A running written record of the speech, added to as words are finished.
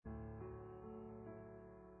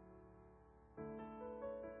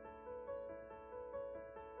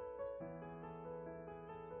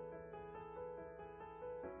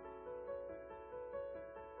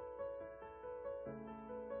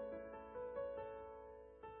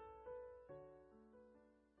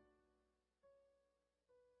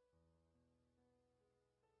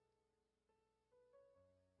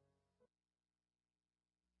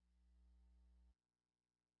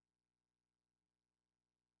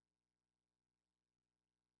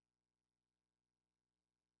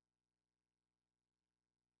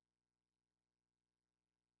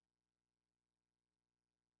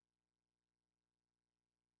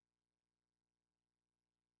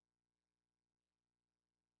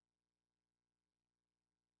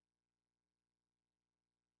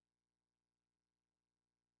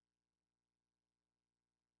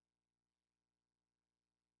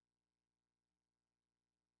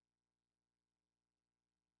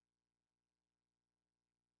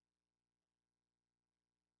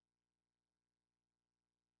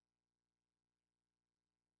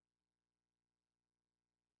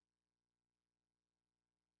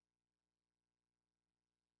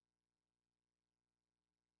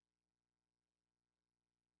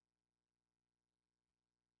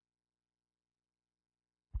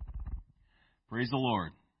Praise the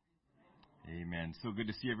Lord. Amen. So good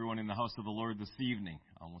to see everyone in the house of the Lord this evening.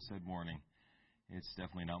 I almost said morning. It's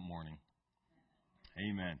definitely not morning.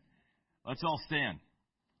 Amen. Let's all stand.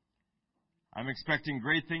 I'm expecting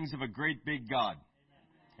great things of a great big God.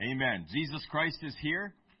 Amen. Jesus Christ is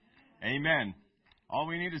here. Amen. All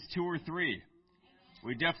we need is 2 or 3.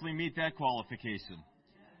 We definitely meet that qualification.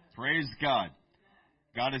 Praise God.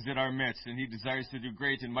 God is in our midst, and He desires to do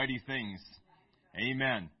great and mighty things.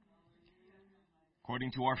 Amen.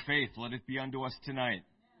 According to our faith, let it be unto us tonight.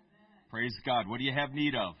 Praise God. What do you have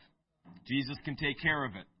need of? Jesus can take care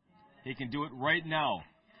of it. He can do it right now.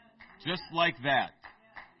 Just like that.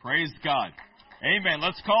 Praise God. Amen.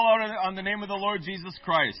 Let's call out on the name of the Lord Jesus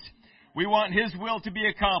Christ. We want His will to be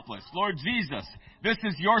accomplished. Lord Jesus, this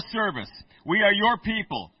is your service. We are your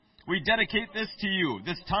people. We dedicate this to you,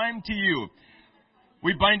 this time to you.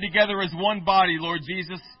 We bind together as one body, Lord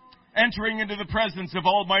Jesus, entering into the presence of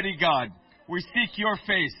Almighty God. We seek your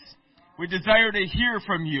face. We desire to hear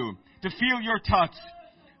from you, to feel your touch.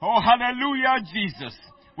 Oh, hallelujah, Jesus.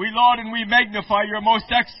 We laud and we magnify your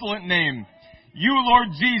most excellent name. You, Lord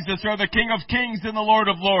Jesus, are the King of kings and the Lord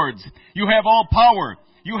of lords. You have all power.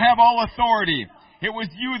 You have all authority. It was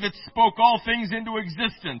you that spoke all things into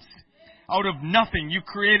existence. Out of nothing, you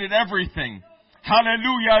created everything.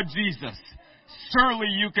 Hallelujah, Jesus. Surely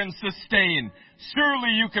you can sustain.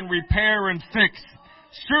 Surely you can repair and fix.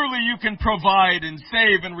 Surely you can provide and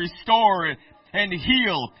save and restore and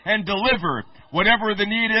heal and deliver whatever the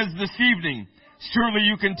need is this evening. Surely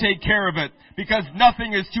you can take care of it because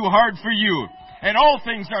nothing is too hard for you and all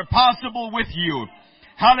things are possible with you.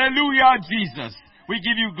 Hallelujah, Jesus. We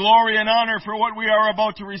give you glory and honor for what we are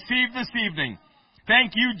about to receive this evening.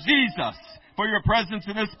 Thank you, Jesus, for your presence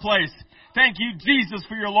in this place. Thank you, Jesus,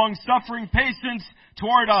 for your long-suffering patience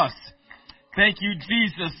toward us. Thank you,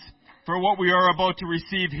 Jesus, for what we are about to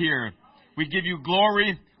receive here. We give you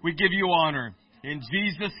glory. We give you honor. In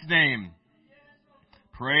Jesus' name.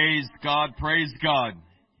 Praise God. Praise God.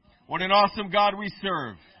 What an awesome God we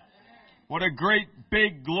serve. What a great,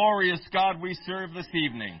 big, glorious God we serve this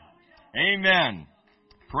evening. Amen.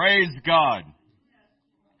 Praise God.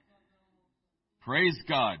 Praise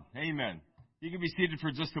God. Amen. You can be seated for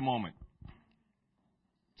just a moment.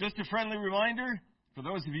 Just a friendly reminder, for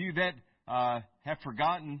those of you that have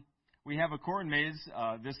forgotten, we have a corn maze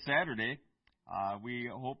this Saturday. We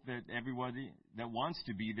hope that everybody that wants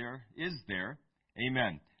to be there is there.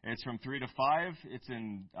 Amen. It's from 3 to 5. It's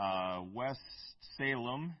in West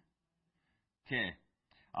Salem. Okay.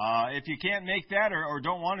 If you can't make that or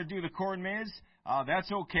don't want to do the corn maze,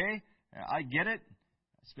 that's okay. I get it,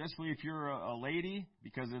 especially if you're a lady,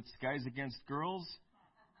 because it's guys against girls.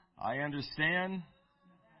 I understand.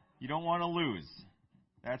 You don't want to lose.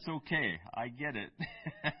 That's okay. I get it.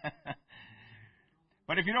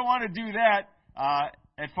 But if you don't want to do that,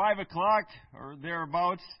 at 5 o'clock or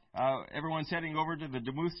thereabouts, everyone's heading over to the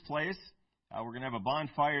Demuth place. We're going to have a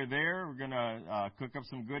bonfire there. We're going to cook up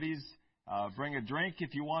some goodies. Bring a drink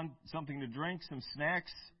if you want something to drink, some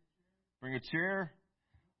snacks. Bring a chair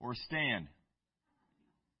or stand.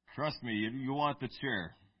 Trust me, you want the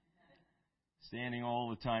chair. Standing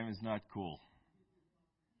all the time is not cool.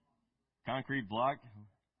 Concrete block.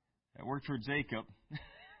 That worked for Jacob.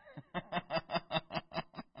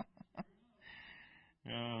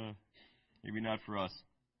 Maybe not for us.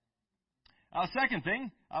 Second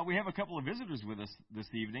thing, we have a couple of visitors with us this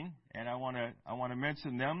evening, and I want to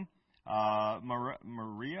mention them.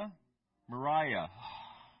 Mariah,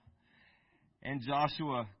 and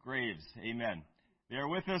Joshua Graves. Amen. They are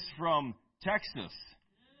with us from Texas.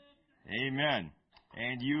 Amen.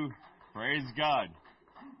 And you, praise God.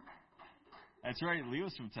 That's right,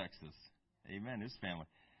 Leo's from Texas. Amen, his family.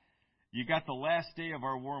 You got the last day of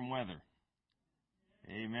our warm weather.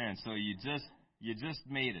 Amen. So you just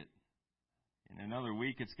made it. In another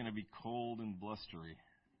week, it's going to be cold and blustery.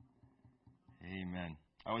 Amen.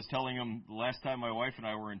 I was telling him the last time my wife and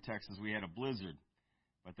I were in Texas, we had a blizzard.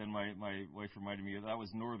 But then my wife reminded me that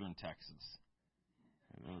was northern Texas.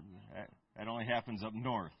 That only happens up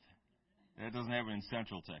north. That doesn't happen in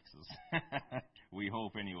central Texas. We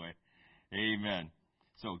hope anyway. Amen.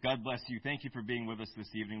 So God bless you. Thank you for being with us this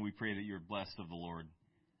evening. We pray that you're blessed of the Lord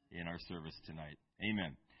in our service tonight.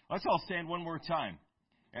 Amen. Let's all stand one more time.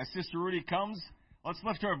 As Sister Rudy comes, let's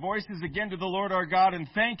lift our voices again to the Lord our God and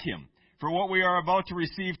thank Him for what we are about to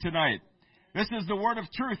receive tonight. This is the word of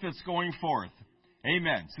truth that's going forth.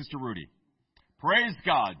 Amen. Sister Rudy. Praise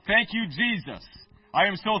God. Thank you, Jesus. I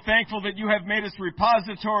am so thankful that you have made us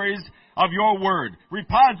repositories of your word,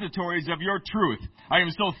 repositories of your truth. I am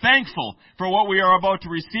so thankful for what we are about to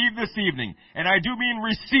receive this evening. And I do mean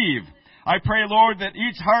receive. I pray, Lord, that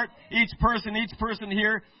each heart, each person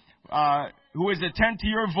here who is attentive to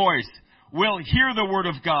your voice will hear the word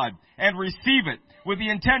of God and receive it with the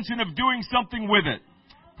intention of doing something with it.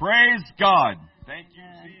 Praise God. Thank you,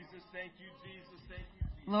 Jesus. Thank you, Jesus. Thank you,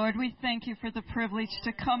 Jesus. Lord, we thank you for the privilege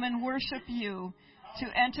to come and worship you, to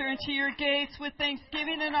enter into your gates with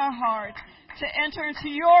thanksgiving in our hearts, to enter into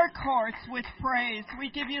your courts with praise. We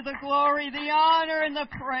give you the glory, the honor, and the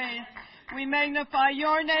praise. We magnify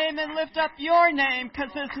your name and lift up your name,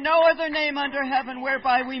 because there's no other name under heaven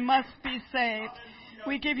whereby we must be saved.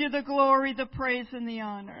 We give you the glory, the praise, and the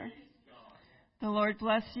honor. The Lord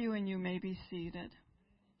bless you, and you may be seated.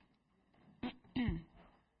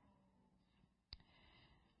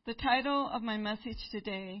 The title of my message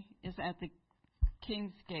today is At the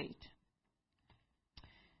King's Gate.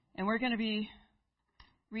 And we're going to be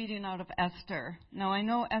reading out of Esther. Now, I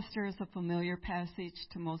know Esther is a familiar passage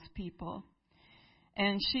to most people,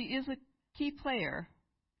 and she is a key player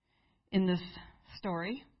in this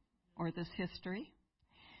story, or this history.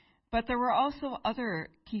 But there were also other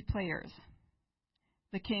key players: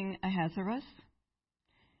 the king Ahasuerus,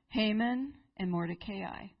 Haman, and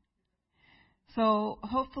Mordecai. So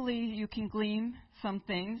hopefully you can glean some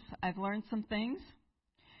things. I've learned some things.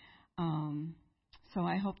 So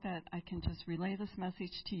I hope that I can just relay this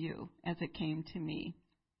message to you as it came to me.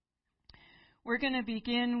 We're going to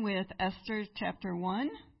begin with Esther chapter 1,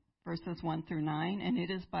 verses 1 through 9, and it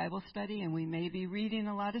is Bible study, and we may be reading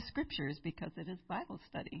a lot of scriptures because it is Bible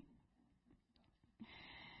study.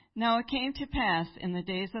 Now it came to pass in the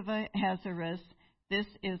days of Ahasuerus, this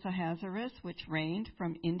is Ahasuerus, which reigned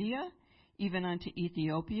from India even unto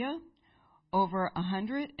Ethiopia, over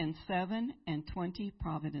 127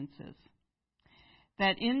 provinces.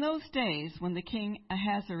 That in those days, when the king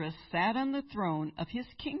Ahasuerus sat on the throne of his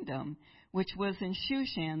kingdom, which was in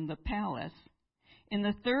Shushan the palace, in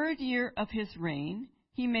the 3rd year of his reign,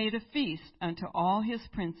 he made a feast unto all his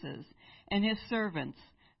princes and his servants,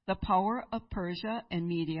 the power of Persia and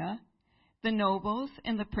Media, the nobles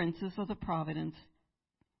and the princes of the province,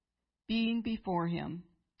 being before him.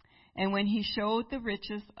 And when he showed the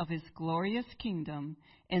riches of his glorious kingdom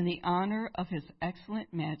and the honor of his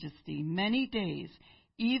excellent majesty many days,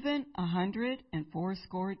 even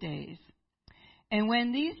 180 days. And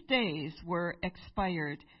when these days were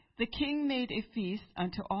expired, the king made a feast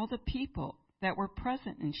unto all the people that were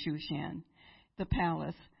present in Shushan, the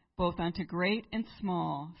palace, both unto great and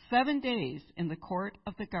small, 7 days in the court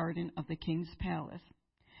of the garden of the king's palace,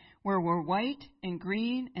 where were white and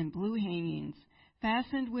green and blue hangings,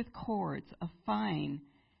 fastened with cords of fine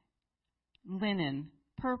linen,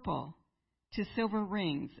 purple, to silver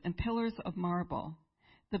rings, and pillars of marble.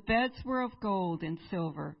 The beds were of gold and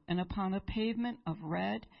silver, and upon a pavement of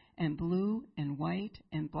red and blue and white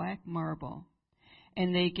and black marble.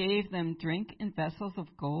 And they gave them drink in vessels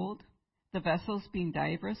of gold, the vessels being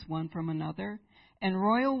diverse one from another, and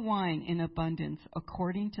royal wine in abundance,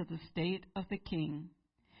 according to the state of the king.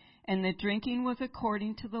 And the drinking was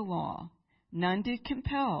according to the law. None did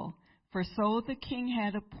compel, for so the king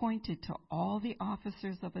had appointed to all the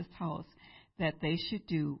officers of his house that they should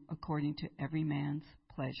do according to every man's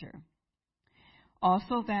pleasure.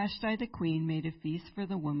 Also Vashti the queen made a feast for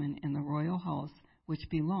the women in the royal house which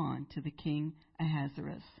belonged to the king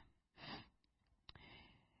Ahasuerus.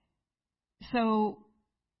 So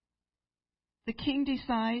the king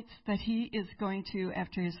decides that he is going to,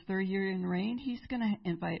 after his 3rd year in reign, he's going to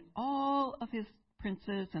invite all of his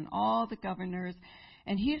princes and all the governors,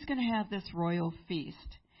 and he's going to have this royal feast.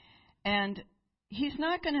 And he's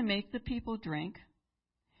not going to make the people drink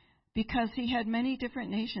because he had many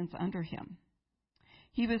different nations under him.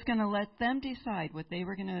 He was going to let them decide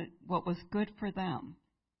what was good for them.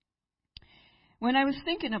 When I was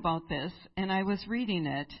thinking about this and I was reading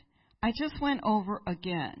it, I just went over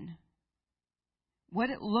again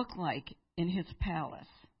what it looked like in his palace,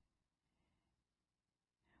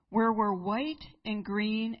 where were white and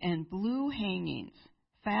green and blue hangings,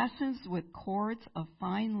 fastened with cords of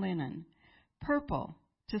fine linen, purple,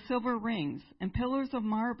 to silver rings, and pillars of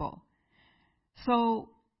marble. So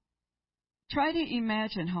try to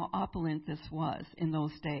imagine how opulent this was in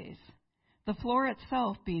those days. The floor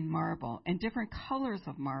itself being marble and different colors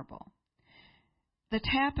of marble. The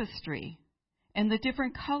tapestry and the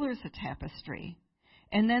different colors of tapestry.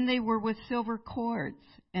 And then they were with silver cords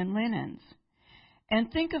and linens.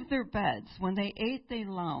 And think of their beds. When they ate, they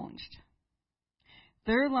lounged.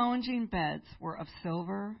 Their lounging beds were of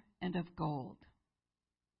silver and of gold.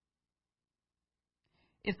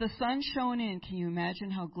 If the sun shone in, can you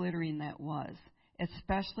imagine how glittering that was,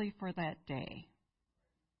 especially for that day?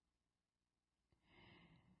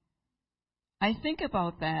 I think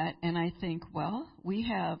about that, and I think, well, we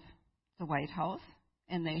have the White House,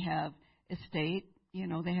 and they have estate,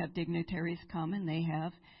 they have dignitaries come, and they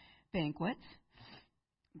have banquets.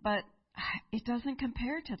 But it doesn't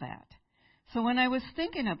compare to that. So when I was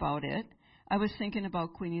thinking about it, I was thinking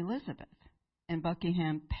about Queen Elizabeth and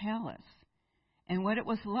Buckingham Palace and what it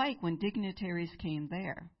was like when dignitaries came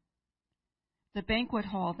there. The banquet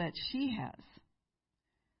hall that she has.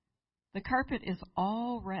 The carpet is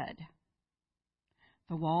all red.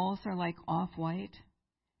 The walls are like off-white,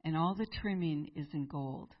 and all the trimming is in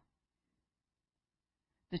gold.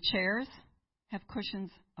 The chairs have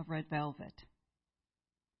cushions of red velvet.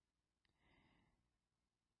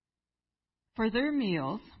 For their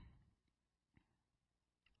meals,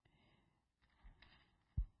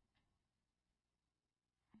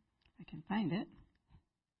 I can find it.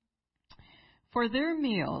 For their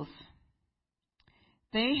meals,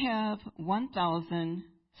 they have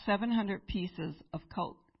 1,700 pieces of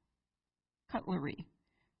cutlery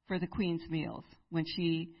for the Queen's meals when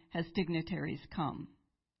she has dignitaries come.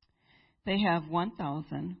 They have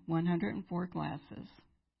 1,104 glasses.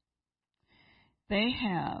 They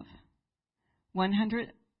have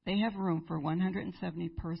room for 170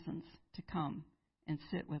 persons to come and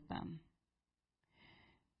sit with them.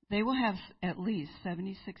 They will have at least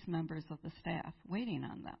 76 members of the staff waiting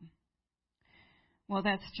on them. Well,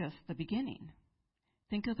 that's just the beginning.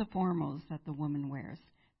 Think of the formals that the woman wears.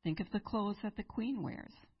 Think of the clothes that the Queen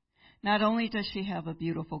wears. Not only does she have a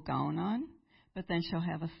beautiful gown on, but then she'll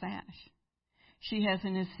have a sash. She has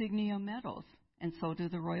an insignia medals, and so do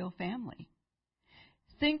the royal family.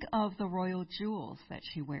 Think of the royal jewels that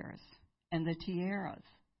she wears and the tiaras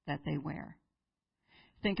that they wear.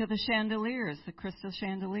 Think of the chandeliers, the crystal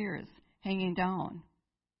chandeliers hanging down.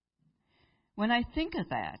 When I think of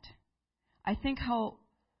that, I think how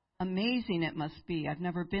amazing it must be. I've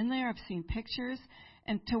never been there. I've seen pictures.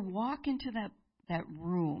 And to walk into that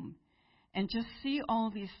room and just see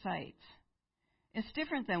all these sights, it's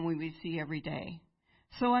different than what we see every day.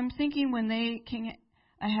 So I'm thinking when King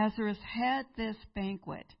Ahasuerus had this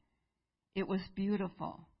banquet, it was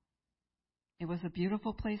beautiful. It was a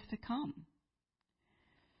beautiful place to come.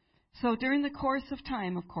 So during the course of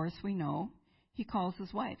time, of course, we know, he calls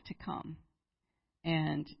his wife to come.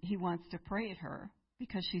 And he wants to pray at her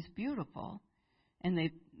because she's beautiful. And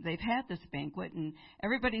they've had this banquet, and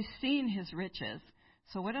everybody's seen his riches.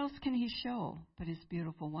 So what else can he show but his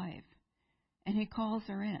beautiful wife? And he calls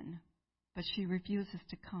her in, but she refuses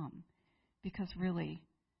to come because really,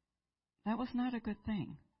 that was not a good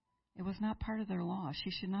thing. It was not part of their law.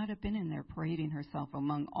 She should not have been in there parading herself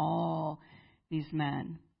among all these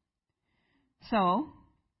men. So,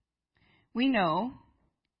 we know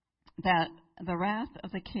that the wrath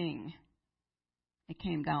of the king, it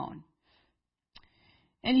came down.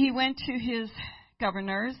 And he went to his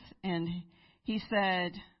governors and he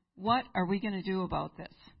said, what are we going to do about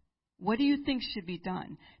this? What do you think should be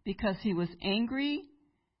done? Because he was angry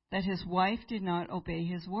that his wife did not obey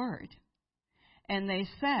his word. And they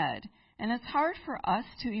said, and it's hard for us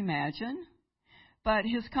to imagine, but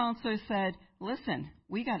his counselor said, listen,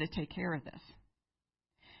 we got to take care of this.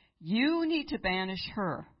 You need to banish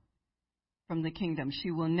her from the kingdom.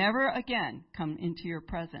 She will never again come into your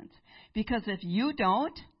presence. Because if you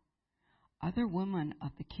don't, other women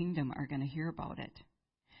of the kingdom are going to hear about it.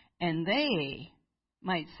 And they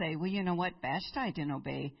might say, well, you know what? Vashti didn't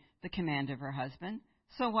obey the command of her husband,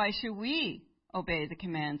 so why should we obey the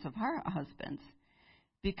commands of our husbands?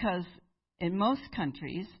 Because in most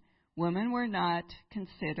countries, women were not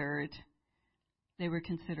considered, they were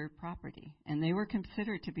considered property. And they were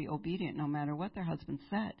considered to be obedient no matter what their husband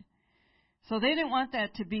said. So they didn't want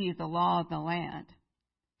that to be the law of the land.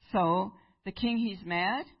 So the king, he's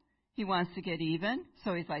mad. He wants to get even.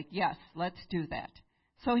 So he's like, yes, let's do that.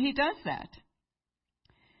 So he does that.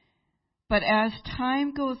 But as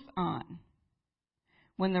time goes on,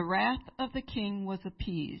 when the wrath of the king was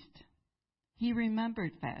appeased, he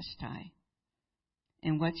remembered Vashti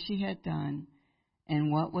and what she had done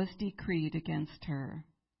and what was decreed against her.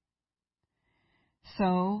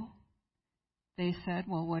 So they said,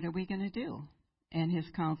 well, what are we going to do? And his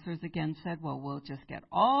counselors again said, well, we'll just get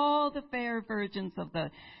all the fair virgins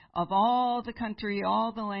of all the country,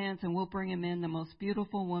 all the lands, and we'll bring them in, the most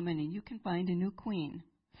beautiful woman, and you can find a new queen.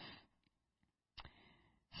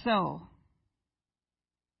 So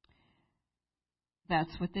that's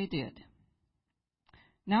what they did.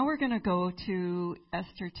 Now we're going to go to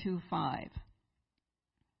Esther 2:5.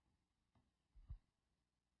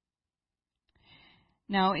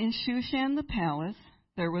 Now in Shushan the palace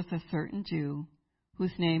there was a certain Jew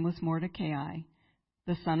whose name was Mordecai,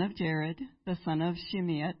 the son of Jared, the son of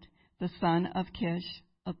Shimeat, the son of Kish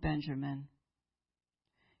of Benjamin.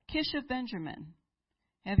 Kish of Benjamin.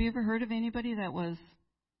 Have you ever heard of anybody that was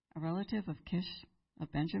a relative of Kish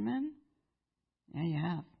of Benjamin? Yeah, you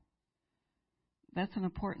have. That's an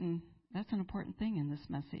important thing in this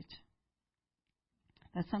message.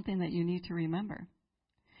 That's something that you need to remember.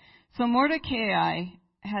 So Mordecai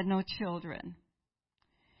had no children.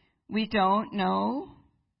 We don't know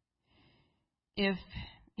if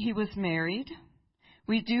he was married.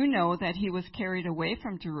 We do know that he was carried away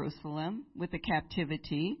from Jerusalem with the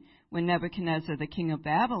captivity when Nebuchadnezzar, the king of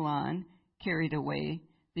Babylon, carried away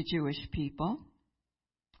the Jewish people.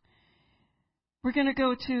 We're going to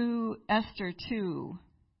go to Esther 2,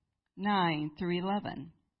 9 through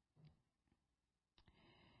 11.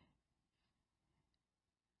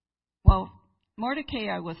 Well,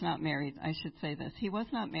 Mordecai was not married, I should say this. He was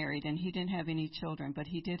not married, and he didn't have any children, but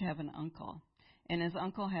he did have an uncle. And his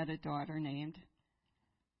uncle had a daughter named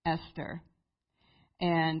Esther.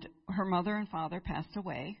 And her mother and father passed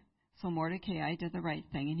away, so Mordecai did the right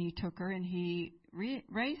thing, and he took her and he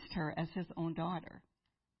raised her as his own daughter.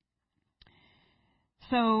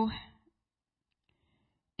 So,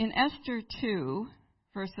 in Esther 2,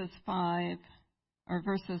 verses 9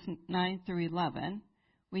 through 11,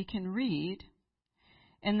 we can read,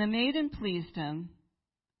 "And the maiden pleased him,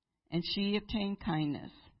 and she obtained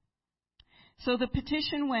kindness. So the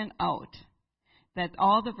petition went out that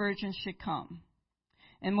all the virgins should come.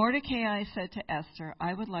 And Mordecai said to Esther,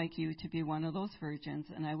 I would like you to be one of those virgins,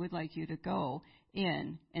 and I would like you to go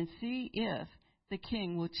in and see if the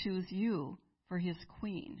king will choose you for his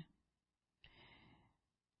queen."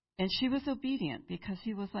 And she was obedient because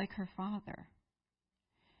he was like her father.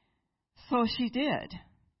 So she did.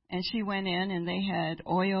 And she went in, and they had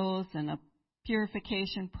oils and a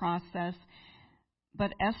purification process.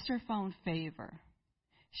 But Esther found favor.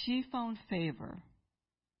 She found favor.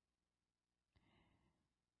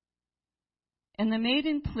 And the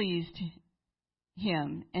maiden pleased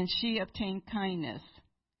him, and she obtained kindness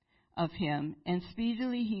of him. And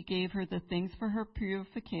speedily he gave her the things for her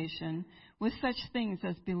purification, with such things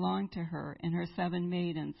as belonged to her and her 7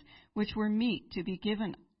 maidens, which were meet to be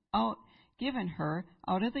given her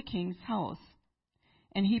out of the king's house.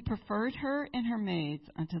 And he preferred her and her maids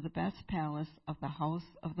unto the best palace of the house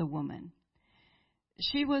of the woman.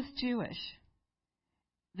 She was Jewish.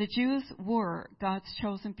 The Jews were God's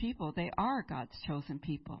chosen people. They are God's chosen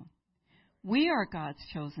people. We are God's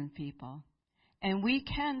chosen people. And we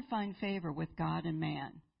can find favor with God and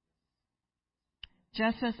man.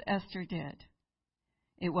 Just as Esther did.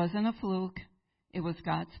 It wasn't a fluke. It was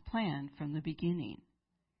God's plan from the beginning.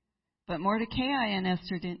 But Mordecai and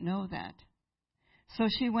Esther didn't know that. So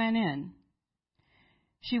she went in.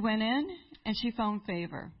 She went in and she found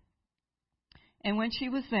favor. And when she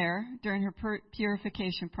was there during her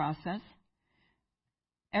purification process,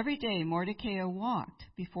 every day Mordecai walked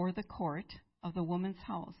before the court of the woman's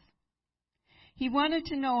house. He wanted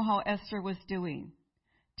to know how Esther was doing,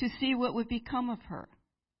 to see what would become of her.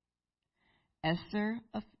 Esther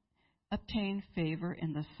obtained favor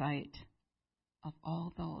in the sight of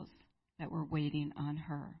all those that were waiting on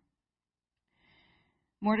her.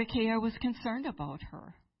 Mordecai was concerned about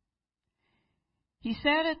her. He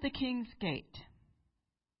sat at the king's gate.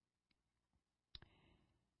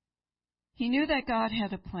 He knew that God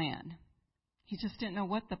had a plan. He just didn't know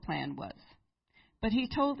what the plan was. But he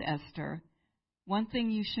told Esther, one thing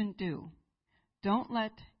you shouldn't do. Don't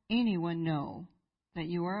let anyone know that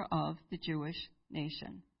you are of the Jewish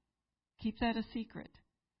nation. Keep that a secret.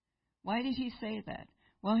 Why did he say that?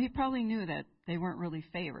 Well, he probably knew that they weren't really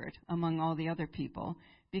favored among all the other people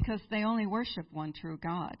because they only worship one true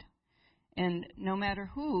God. And no matter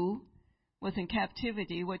who was in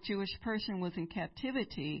captivity, what Jewish person was in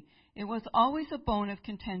captivity, it was always a bone of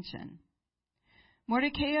contention.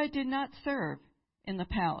 Mordecai did not serve in the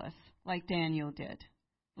palace like Daniel did,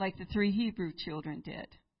 like the 3 Hebrew children did.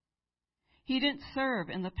 He didn't serve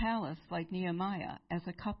in the palace like Nehemiah as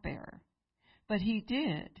a cupbearer, but he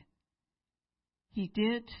did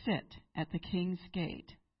sit at the king's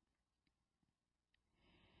gate.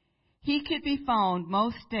 He could be found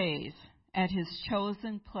most days at his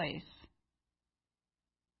chosen place.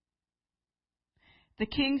 The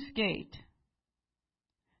king's gate,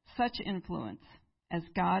 such influence as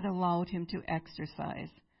God allowed him to exercise,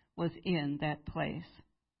 was in that place.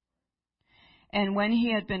 And when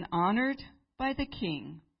he had been honored by the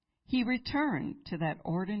king, he returned to that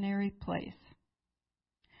ordinary place.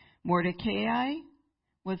 Mordecai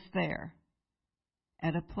was there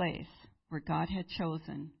at a place where God had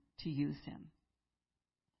chosen to use him.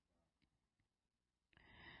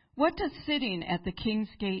 What does sitting at the king's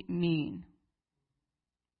gate mean?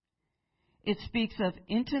 It speaks of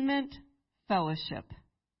intimate fellowship.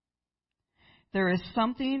 There is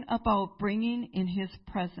something about bringing in His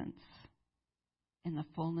presence in the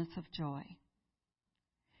fullness of joy.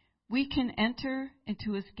 We can enter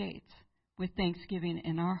into His gates with thanksgiving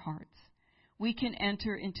in our hearts. We can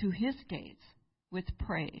enter into His gates with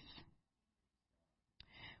praise.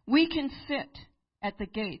 We can sit at the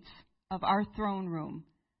gates of our throne room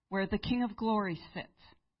where the King of Glory sits.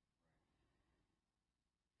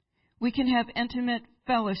 We can have intimate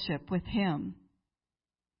fellowship with Him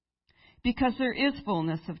because there is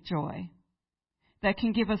fullness of joy that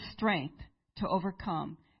can give us strength to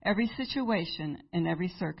overcome every situation and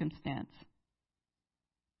every circumstance.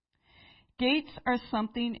 Gates are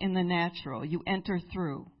something in the natural you enter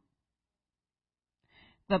through.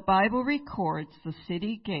 The Bible records the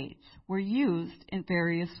city gates were used in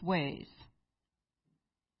various ways.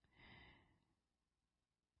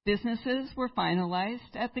 Businesses were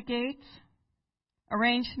finalized at the gates.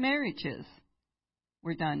 Arranged marriages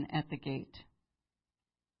were done at the gate.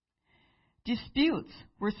 Disputes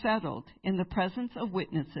were settled in the presence of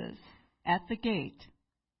witnesses at the gate.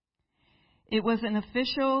 It was an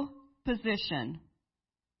official position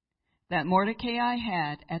that Mordecai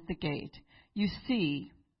had at the gate. You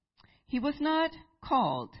see, he was not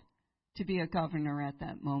called to be a governor at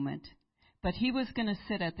that moment, but he was going to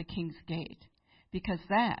sit at the king's gate because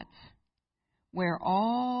that's where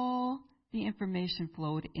all the information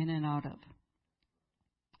flowed in and out of.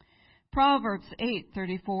 Proverbs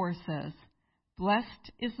 8:34 says,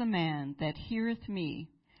 "Blessed is the man that heareth me,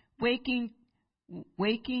 waking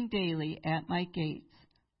daily at my gates,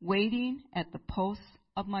 waiting at the posts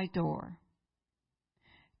of my door."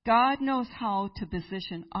 God knows how to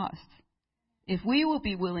position us if we will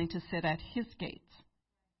be willing to sit at His gates,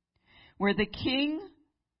 where the King's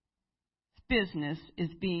business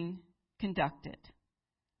is being conducted.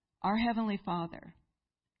 Our Heavenly Father,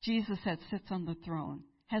 Jesus that sits on the throne,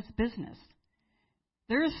 has business.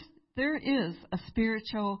 There is a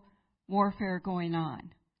spiritual warfare going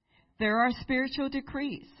on. There are spiritual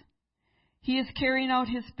decrees. He is carrying out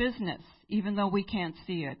His business, even though we can't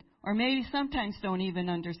see it, or maybe sometimes don't even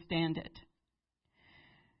understand it.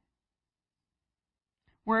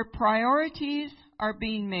 Where priorities are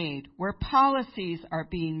being made, where policies are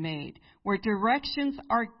being made, where directions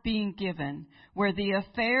are being given, where the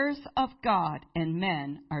affairs of God and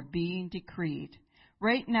men are being decreed.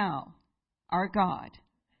 Right now, our God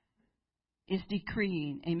is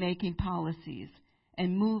decreeing and making policies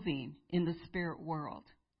and moving in the spirit world.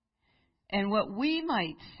 And what we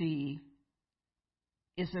might see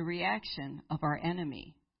is a reaction of our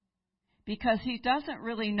enemy, because he doesn't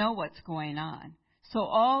really know what's going on. So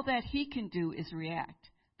all that he can do is react.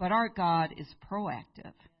 But our God is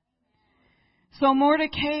proactive. So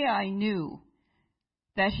Mordecai knew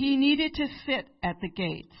that he needed to sit at the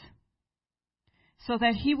gates so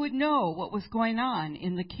that he would know what was going on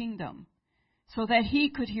in the kingdom, so that he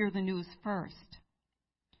could hear the news first.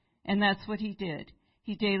 And that's what he did.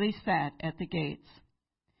 He daily sat at the gates.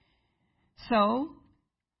 So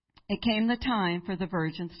it came the time for the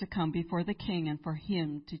virgins to come before the king and for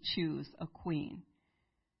him to choose a queen.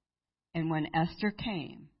 And when Esther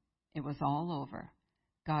came, it was all over.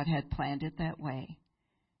 God had planned it that way.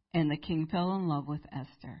 And the king fell in love with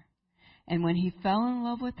Esther. And when he fell in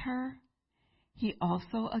love with her, he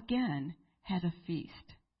also again had a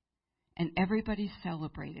feast. And everybody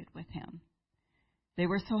celebrated with him. They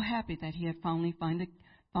were so happy that he had finally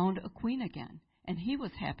found a queen again. And he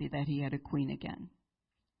was happy that he had a queen again.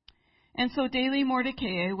 And so daily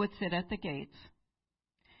Mordecai would sit at the gates.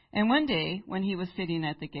 And one day, when he was sitting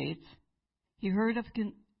at the gates, he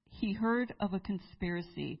heard of a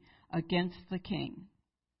conspiracy against the king.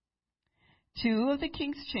 Two of the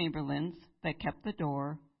king's chamberlains that kept the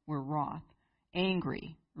door were wroth,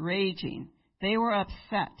 angry, raging. They were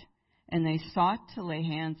upset, and they sought to lay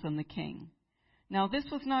hands on the king. Now, this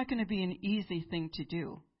was not going to be an easy thing to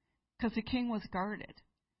do, because the king was guarded.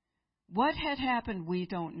 What had happened, we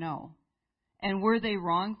don't know. And were they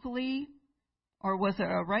wrongfully, or was it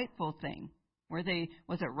a rightful thing? Was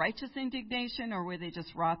it righteous indignation, or were they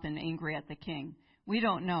just wroth and angry at the king? We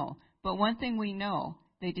don't know. But one thing we know,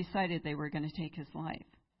 they decided they were going to take his life.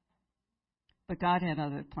 But God had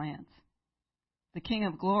other plans. The King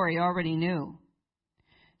of Glory already knew.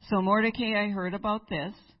 So Mordecai heard about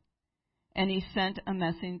this, and he sent a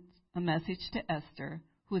message to Esther,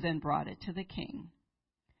 who then brought it to the king.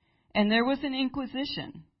 And there was an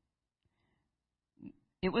inquisition.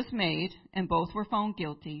 It was made, and both were found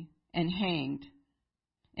guilty and hanged,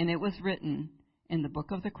 and it was written in the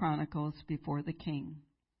book of the Chronicles before the king.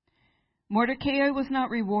 Mordecai was not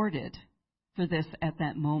rewarded for this at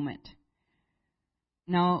that moment,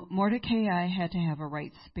 Now, Mordecai had to have a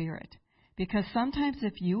right spirit, because sometimes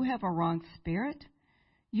if you have a wrong spirit,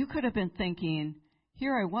 you could have been thinking,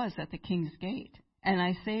 here I was at the king's gate, and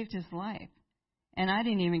I saved his life, and I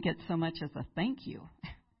didn't even get so much as a thank you.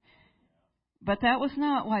 But that was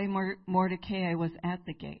not why Mordecai was at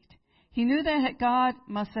the gate. He knew that God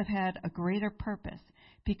must have had a greater purpose,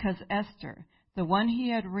 because Esther, the one he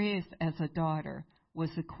had raised as a daughter, was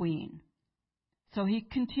a queen. So he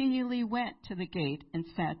continually went to the gate and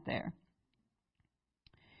sat there.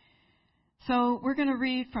 So we're going to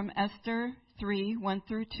read from Esther 3, 1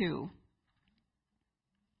 through 2.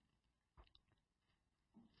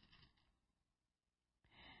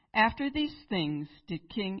 After these things did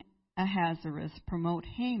King Ahasuerus promote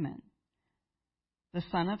Haman, the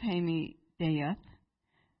son of Hammedatha,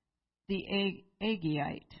 the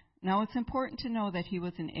Agagite. Now it's important to know that he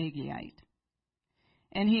was an Agagite.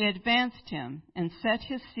 And he advanced him and set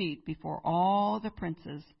his seat before all the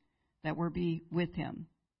princes that were with him.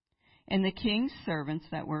 And the king's servants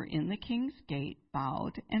that were in the king's gate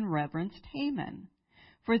bowed and reverenced Haman,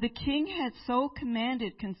 for the king had so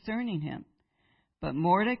commanded concerning him. But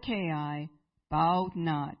Mordecai bowed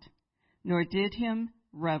not, nor did him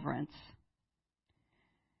reverence.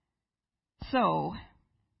 So,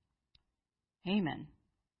 Haman,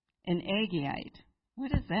 an Agagite,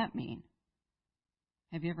 what does that mean?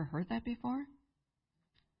 Have you ever heard that before?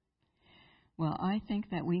 Well, I think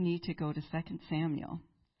that we need to go to 2 Samuel.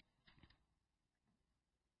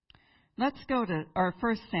 Let's go to our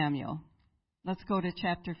 1 Samuel. Let's go to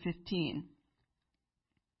chapter 15.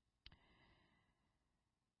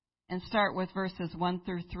 And start with verses 1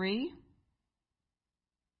 through 3.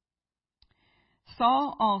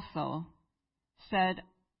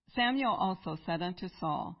 Samuel also said unto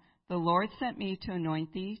Saul, The Lord sent me to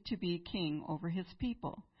anoint thee to be king over his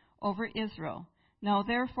people, over Israel. Now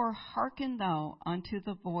therefore hearken thou unto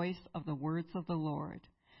the voice of the words of the Lord.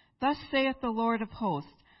 Thus saith the Lord of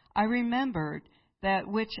hosts, I remembered that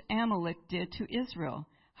which Amalek did to Israel,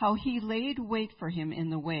 how he laid wait for him in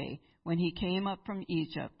the way when he came up from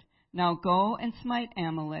Egypt. Now go and smite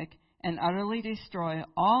Amalek, and utterly destroy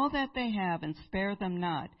all that they have, and spare them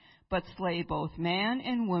not, but slay both man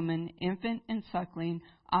and woman, infant and suckling,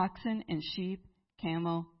 oxen and sheep,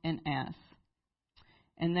 camel and ass.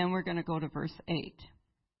 And then we're going to go to verse 8.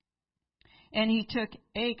 And he took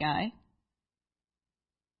Agag.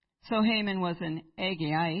 So Haman was an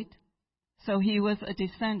Agagite. So he was a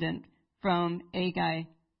descendant from Agag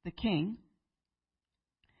the king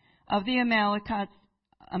of the Amalekites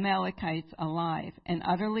alive, and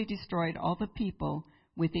utterly destroyed all the people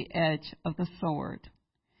with the edge of the sword.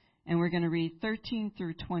 And we're going to read 13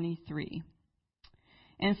 through 23.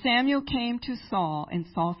 And Samuel came to Saul, and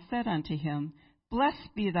Saul said unto him,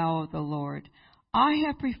 Blessed be thou of the Lord. I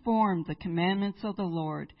have performed the commandments of the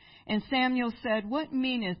Lord. And Samuel said, What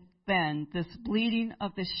meaneth then this bleating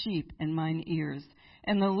of the sheep in mine ears,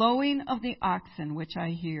 and the lowing of the oxen which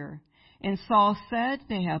I hear? And Saul said,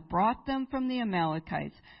 They have brought them from the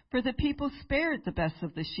Amalekites, for the people spared the best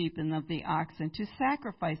of the sheep and of the oxen to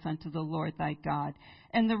sacrifice unto the Lord thy God,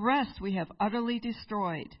 and the rest we have utterly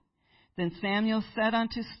destroyed. Then Samuel said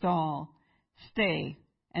unto Saul, Stay,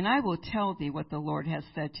 and I will tell thee what the Lord has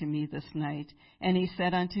said to me this night. And he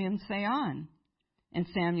said unto him, Say on. And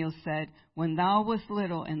Samuel said, When thou wast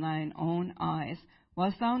little in thine own eyes,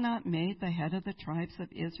 wast thou not made the head of the tribes of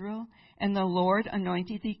Israel? And the Lord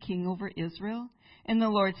anointed thee king over Israel? And the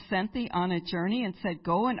Lord sent thee on a journey and said,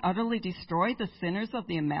 Go and utterly destroy the sinners of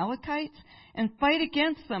the Amalekites, and fight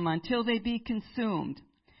against them until they be consumed.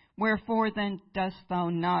 Wherefore then dost thou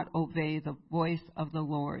not obey the voice of the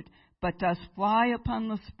Lord, but dost fly upon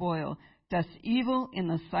the spoil, dost evil in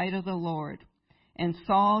the sight of the Lord? And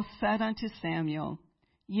Saul said unto Samuel,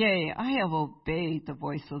 Yea, I have obeyed the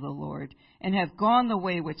voice of the Lord, and have gone the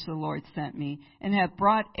way which the Lord sent me, and have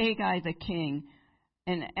brought Agag the king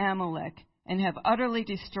and Amalek, and have utterly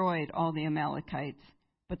destroyed all the Amalekites.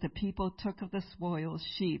 But the people took of the spoils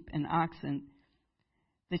sheep and oxen,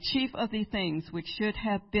 the chief of the things which should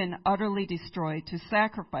have been utterly destroyed, to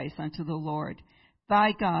sacrifice unto the Lord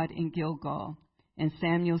thy God in Gilgal. And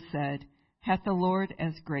Samuel said, Hath the Lord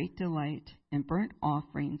as great delight in burnt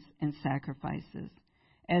offerings and sacrifices,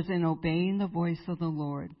 as in obeying the voice of the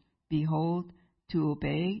Lord? Behold, to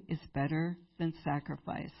obey is better than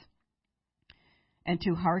sacrifice, and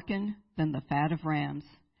to hearken than the fat of rams.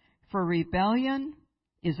 For rebellion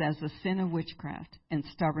is as the sin of witchcraft, and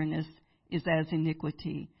stubbornness is as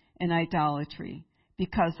iniquity and idolatry.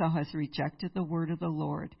 Because thou hast rejected the word of the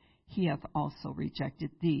Lord, he hath also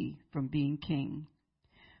rejected thee from being king.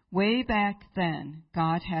 Way back then,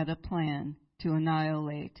 God had a plan to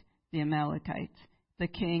annihilate the Amalekites, the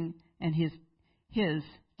king and his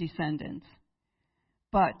descendants.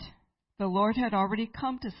 But the Lord had already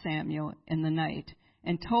come to Samuel in the night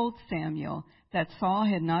and told Samuel that Saul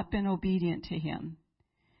had not been obedient to him.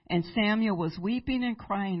 And Samuel was weeping and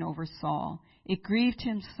crying over Saul. It grieved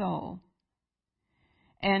him so.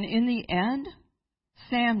 And in the end,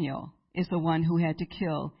 Samuel is the one who had to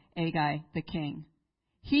kill Agag the king.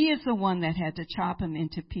 He is the one that had to chop him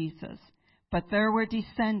into pieces. But there were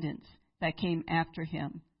descendants that came after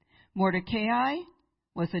him. Mordecai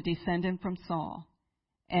was a descendant from Saul,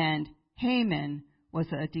 and Haman was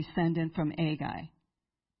a descendant from Agag.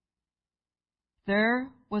 There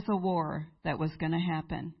was a war that was going to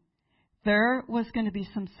happen. There was going to be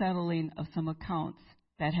some settling of some accounts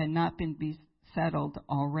that had not been settled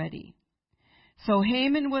already. So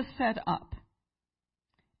Haman was set up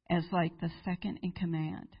as like the second in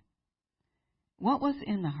command. What was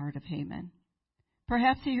in the heart of Haman?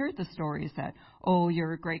 Perhaps he heard the stories that, oh,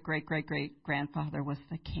 your great-great-great-great-grandfather was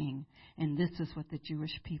the king, and this is what the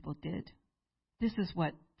Jewish people did. This is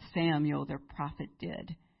what Samuel, their prophet,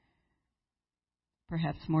 did.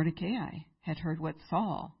 Perhaps Mordecai had heard what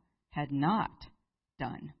Saul had not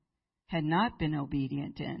done, had not been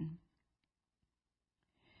obedient in.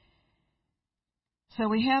 So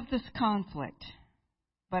we have this conflict,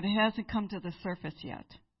 but it hasn't come to the surface yet.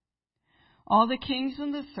 All the kings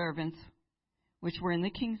and the servants which were in the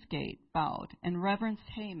king's gate bowed and reverenced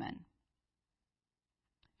Haman.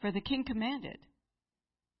 For the king commanded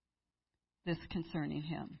this concerning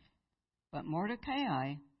him. But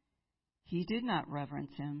Mordecai, he did not reverence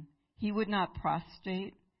him. He would not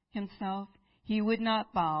prostrate himself. He would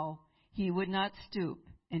not bow. He would not stoop.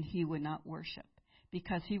 And he would not worship,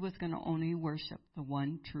 because he was going to only worship the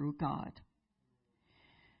one true God.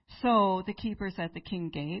 So the keepers at the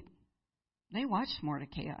king's gate, they watched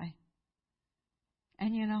Mordecai.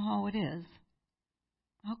 And you know how it is.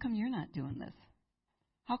 How come you're not doing this?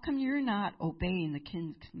 How come you're not obeying the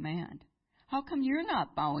king's command? How come you're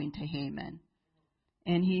not bowing to Haman?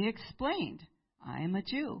 And he explained, I am a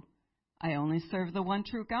Jew. I only serve the one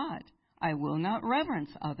true God. I will not reverence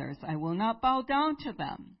others. I will not bow down to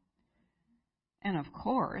them. And of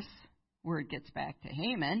course, word gets back to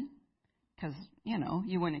Haman, because,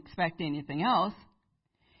 you wouldn't expect anything else.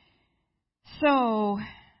 So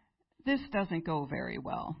this doesn't go very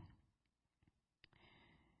well.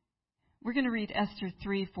 We're going to read Esther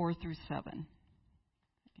 3, 4 through 7. I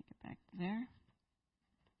can get back to there.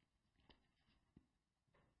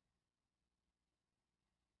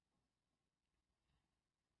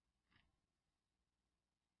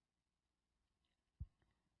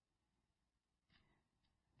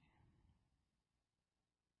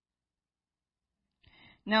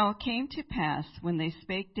 Now it came to pass, when they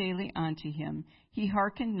spake daily unto him, he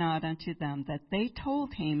hearkened not unto them, that they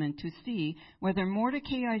told Haman to see whether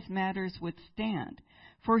Mordecai's matters would stand.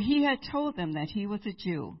 For he had told them that he was a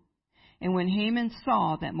Jew. And when Haman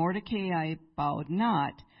saw that Mordecai bowed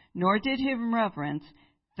not, nor did him reverence,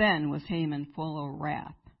 then was Haman full of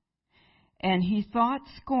wrath. And he thought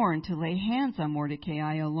scorn to lay hands on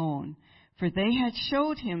Mordecai alone, for they had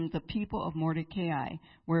showed him the people of Mordecai.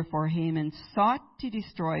 Wherefore Haman sought to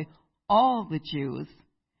destroy all the Jews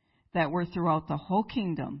that were throughout the whole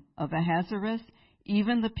kingdom of Ahasuerus,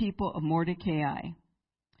 even the people of Mordecai.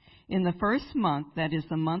 In the first month, that is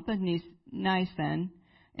the month of Nisan,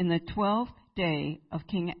 in the 12th day of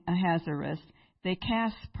King Ahasuerus, they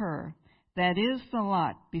cast pur, that is the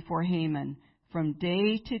lot, before Haman, from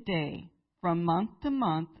day to day, from month to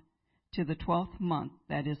month, to the 12th month,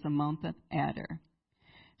 that is the month of Adar.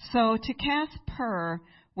 So to cast pur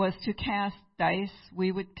was to cast dice.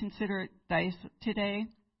 We would consider it dice today.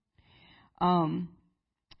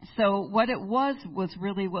 So what it was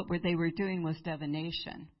really what they were doing was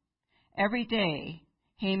divination. Every day,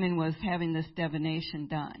 Haman was having this divination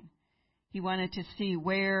done. He wanted to see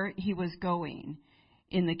where he was going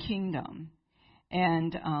in the kingdom.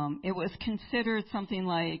 And it was considered something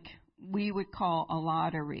like we would call a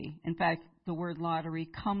lottery. In fact, the word lottery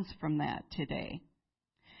comes from that today.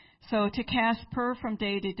 So to cast pur from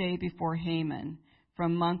day to day before Haman,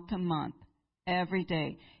 from month to month, every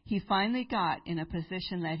day. He finally got in a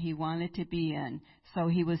position that he wanted to be in, so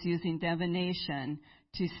he was using divination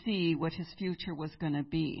to see what his future was going to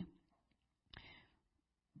be.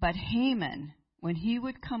 But Haman, when he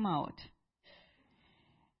would come out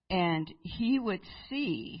and he would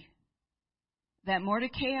see that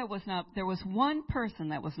Mordecai was not, there was one person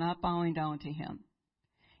that was not bowing down to him.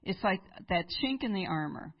 It's like that chink in the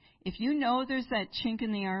armor. If you know there's that chink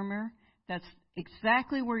in the armor, that's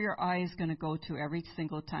exactly where your eye is going to go to every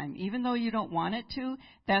single time. Even though you don't want it to,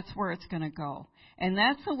 that's where it's going to go. And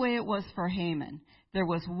that's the way it was for Haman. there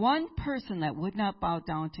was one person that would not bow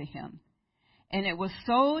down to him. And it was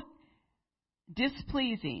so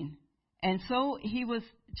displeasing, and so he was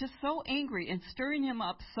just so angry and stirring him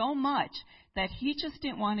up so much that he just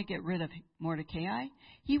didn't want to get rid of Mordecai.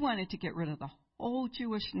 He wanted to get rid of the whole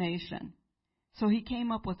Jewish nation. So he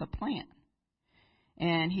came up with a plan.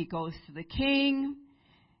 And he goes to the king,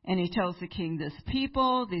 and he tells the king,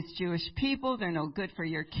 these Jewish people, they're no good for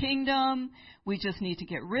your kingdom. We just need to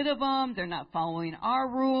get rid of them. They're not following our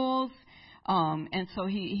rules. And so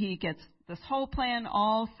he gets this whole plan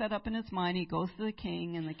all set up in his mind. He goes to the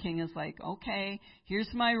king, and the king is like, okay, here's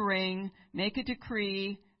my ring. Make a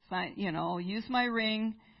decree. Use my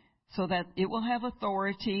ring so that it will have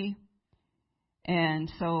authority.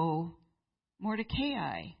 And so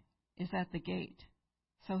Mordecai is at the gate.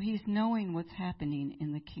 So he's knowing what's happening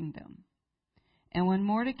in the kingdom. And when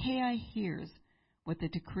Mordecai hears what the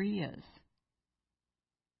decree is,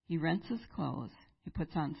 he rents his clothes. He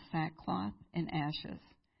puts on sackcloth and ashes.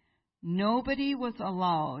 Nobody was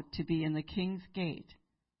allowed to be in the king's gate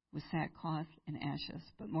with sackcloth and ashes,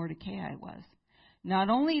 but Mordecai was. Not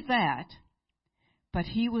only that, but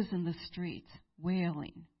he was in the streets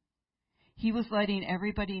wailing. He was letting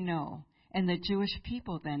everybody know. And the Jewish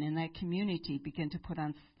people then in that community began to put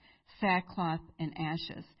on sackcloth and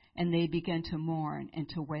ashes. And they began to mourn and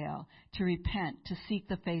to wail, to repent, to seek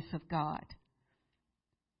the face of God.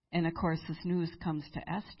 And of course, this news comes to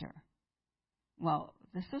Esther. Well,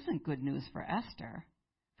 this isn't good news for Esther.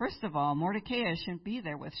 First of all, Mordecai shouldn't be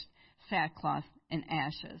there with sackcloth and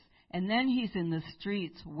ashes. And then he's in the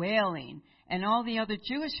streets wailing. And all the other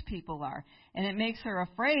Jewish people are. And it makes her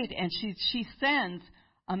afraid. And she sends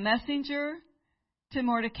a messenger to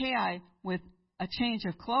Mordecai with a change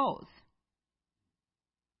of clothes.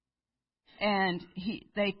 And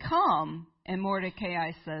they come, and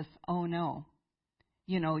Mordecai says, oh no,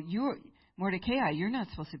 Mordecai, you're not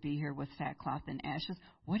supposed to be here with sackcloth and ashes.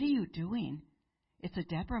 What are you doing? It's a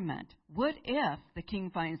detriment. What if the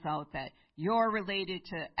king finds out that you're related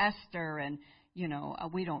to Esther and,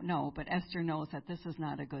 we don't know, but Esther knows that this is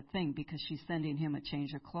not a good thing because she's sending him a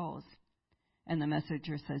change of clothes. And the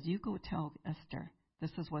messenger says, you go tell Esther,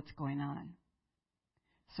 this is what's going on.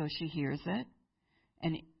 So she hears it,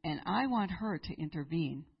 and I want her to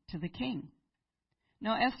intervene to the king.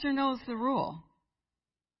 Now, Esther knows the rule.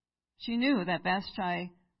 She knew that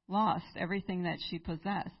Vashti lost everything that she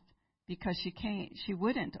possessed because she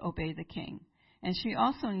wouldn't obey the king. And she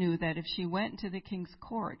also knew that if she went into the king's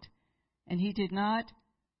court and he did not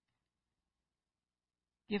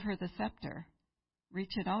give her the scepter,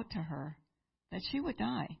 reach it out to her, that she would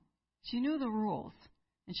die. She knew the rules,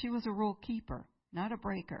 and she was a rule keeper, not a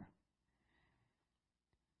breaker.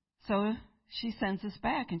 So she sends us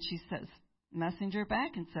back, and she says, messenger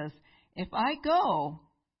back, and says, if I go,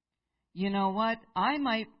 you know what? I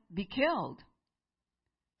might be killed.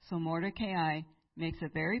 So Mordecai makes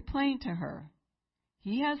it very plain to her.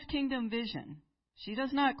 He has kingdom vision. She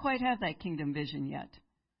does not quite have that kingdom vision yet.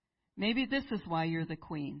 Maybe this is why you're the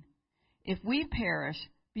queen. If we perish,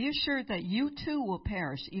 be assured that you too will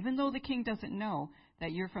perish, even though the king doesn't know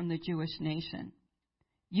that you're from the Jewish nation.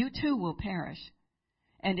 You too will perish.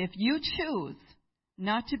 And if you choose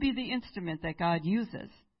not to be the instrument that God uses,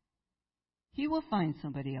 he will find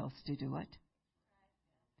somebody else to do it.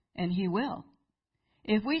 And he will.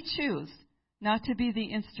 If we choose not to be the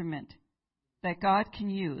instrument that God can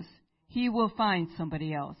use, he will find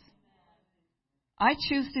somebody else. I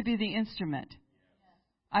choose to be the instrument.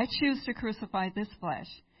 I choose to crucify this flesh.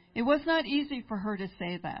 It was not easy for her to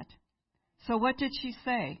say that. So what did she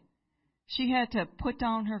say? She had to put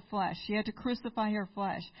down her flesh. She had to crucify her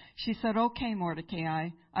flesh. She said, okay, Mordecai,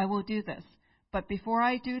 I will do this. But before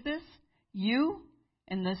I do this, you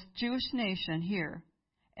and this Jewish nation here,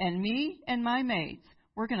 and me and my maids,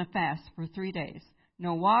 we're going to fast for 3 days.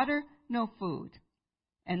 No water, no food.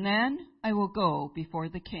 And then I will go before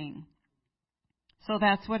the king. So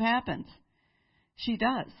that's what happens. She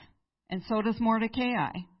does. And so does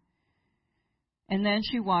Mordecai. And then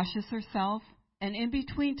she washes herself. And in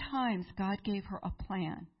between times, God gave her a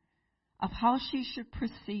plan of how she should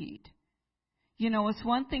proceed. It's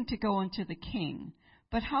one thing to go into the king,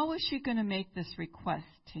 but how is she going to make this request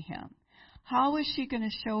to him? How is she going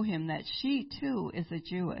to show him that she too is a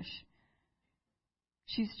Jewish?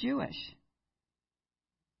 She's Jewish.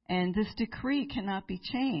 And this decree cannot be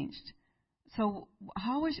changed. So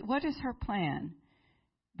what is her plan?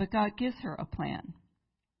 But God gives her a plan.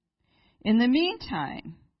 In the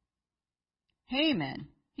meantime, Haman,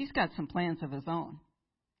 he's got some plans of his own.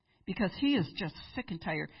 Because he is just sick and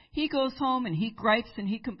tired. He goes home and he gripes and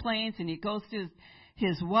he complains and he goes to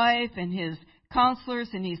his wife and his counselors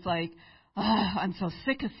and he's like, I'm so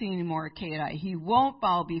sick of seeing Mordecai. He won't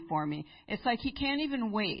bow before me. It's like he can't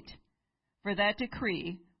even wait for that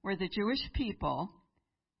decree where the Jewish people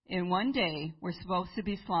in one day were supposed to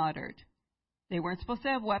be slaughtered. They weren't supposed to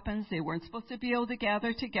have weapons. They weren't supposed to be able to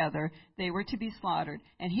gather together. They were to be slaughtered.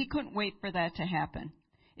 And he couldn't wait for that to happen.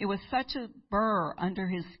 It was such a burr under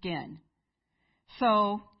his skin.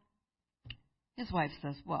 So his wife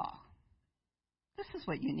says, well, this is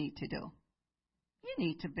what you need to do. You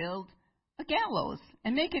need to build a gallows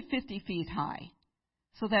and make it 50 feet high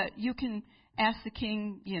so that you can ask the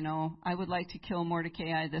king, I would like to kill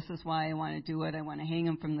Mordecai. This is why I want to do it. I want to hang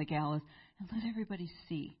him from the gallows and let everybody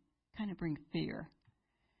see. Kind of bring fear.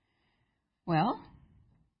 Well,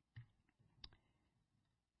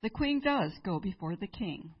 the queen does go before the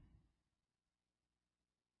king.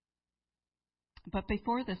 But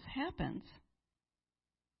before this happens,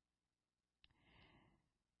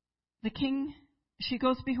 the king, she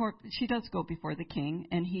does go before the king,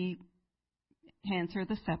 and he hands her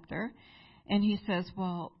the scepter, and he says,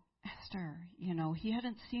 well, Esther, he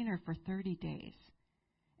hadn't seen her for 30 days.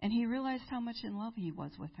 And he realized how much in love he was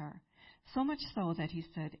with her. So much so that he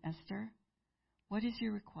said, Esther, what is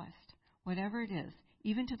your request? Whatever it is,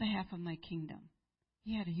 even to the half of my kingdom.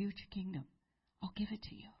 He had a huge kingdom. I'll give it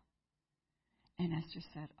to you. And Esther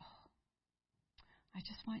said, oh, I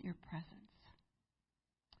just want your presence.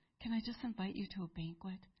 Can I just invite you to a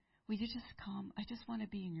banquet? Will you just come? I just want to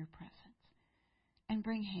be in your presence. And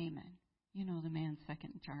bring Haman, the man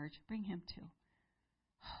second in charge. Bring him too.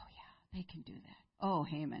 Oh, yeah, they can do that. Oh,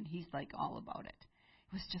 Haman, he's like all about it.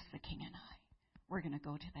 It was just the king and I. We're going to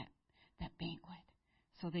go to that banquet.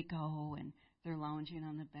 So they go, and they're lounging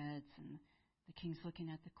on the beds, and the king's looking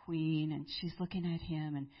at the queen, and she's looking at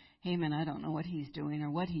him. And Haman, I don't know what he's doing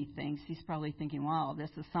or what he thinks. He's probably thinking, wow,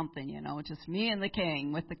 this is something, just me and the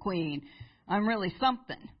king with the queen. I'm really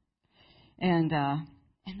something. And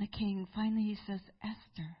the king, finally he says,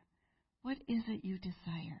 Esther, what is it you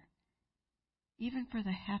desire? Even for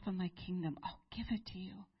the half of my kingdom, I'll give it to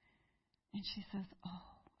you. And she says, oh,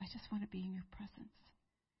 I just want to be in your presence.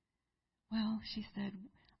 Well, she said,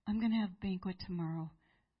 I'm going to have a banquet tomorrow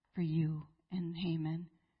for you and Haman.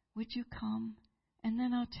 Would you come? And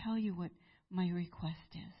then I'll tell you what my request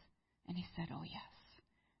is. And he said, oh,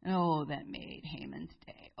 yes. Oh, that made Haman's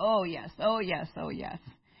day. Oh, yes, oh, yes, oh, yes.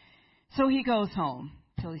 So he goes home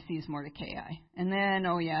till he sees Mordecai. And then,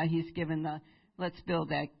 oh, yeah, he's given let's build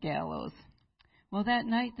that gallows. Well, that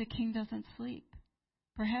night the king doesn't sleep.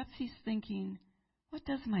 Perhaps he's thinking, what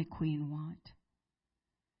does my queen want?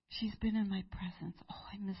 She's been in my presence. Oh,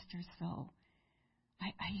 I missed her so.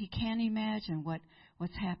 He can't imagine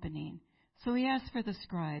what's happening. So he asks for the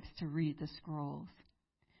scribes to read the scrolls.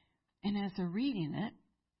 And as they're reading it,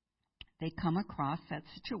 they come across that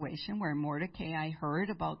situation where Mordecai heard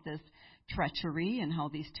about this treachery and how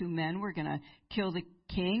these two men were going to kill the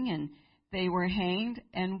king, and they were hanged.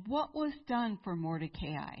 And what was done for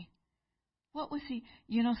Mordecai? What was he?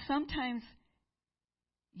 Sometimes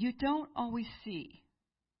you don't always see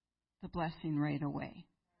the blessing right away.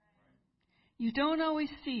 You don't always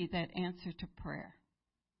see that answer to prayer.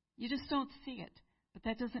 You just don't see it. But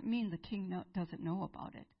that doesn't mean the king doesn't know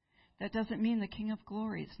about it. That doesn't mean the King of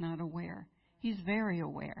Glory is not aware. He's very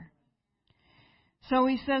aware. So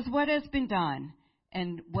he says, what has been done?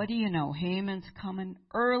 And what do you know? Haman's coming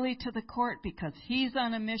early to the court because he's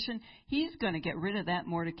on a mission. He's going to get rid of that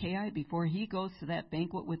Mordecai before he goes to that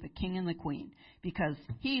banquet with the king and the queen, because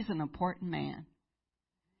he's an important man.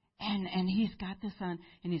 And he's got this on,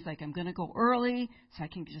 and he's like, I'm going to go early so I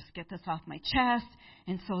can just get this off my chest.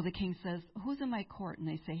 And so the king says, who's in my court? And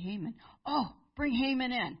they say, Haman. Oh, bring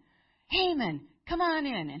Haman in. Haman, come on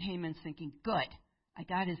in. And Haman's thinking, good, I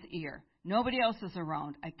got his ear. Nobody else is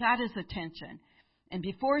around. I got his attention. And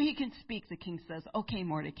before he can speak, the king says, okay,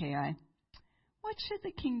 Mordecai, what should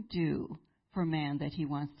the king do for a man that he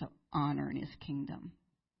wants to honor in his kingdom?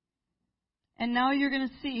 And now you're going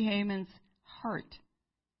to see Haman's heart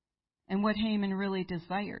and what Haman really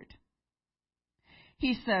desired.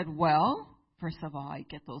 He said, well, first of all, I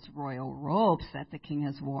get those royal robes that the king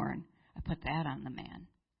has worn. I put that on the man.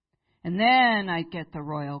 And then I get the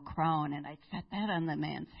royal crown, and I set that on the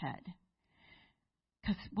man's head.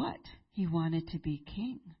 Because what? He wanted to be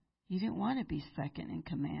king. He didn't want to be second in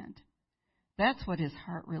command. That's what his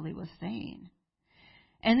heart really was saying.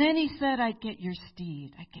 And then he said, I'd get your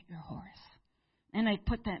steed. I'd get your horse. And I'd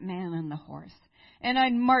put that man on the horse. And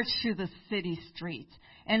I'd march through the city streets.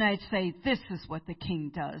 And I'd say, this is what the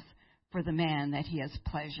king does for the man that he has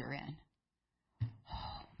pleasure in.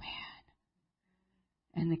 Oh, man.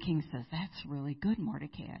 And the king says, that's really good,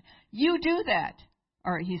 Mordecai. You do that.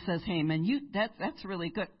 Or he says, Haman, that's really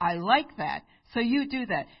good. I like that. So you do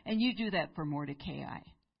that. And you do that for Mordecai.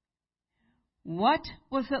 What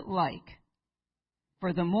was it like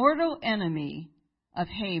for the mortal enemy of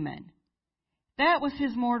Haman? That was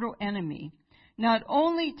his mortal enemy. Not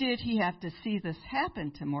only did he have to see this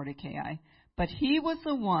happen to Mordecai, but he was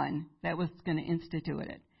the one that was going to institute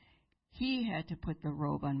it. He had to put the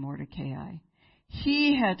robe on Mordecai.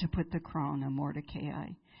 He had to put the crown on Mordecai.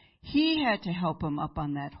 He had to help him up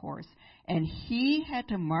on that horse. And he had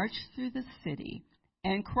to march through the city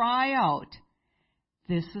and cry out,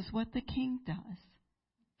 this is what the king does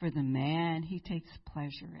for the man he takes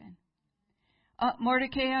pleasure in.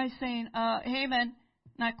 Mordecai saying, Haman,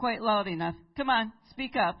 not quite loud enough. Come on,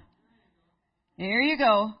 speak up. There you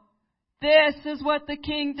go. This is what the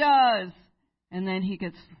king does. And then he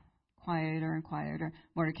gets quieter and quieter.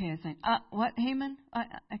 Mordecai is saying, what, Haman?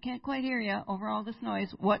 I can't quite hear you over all this noise.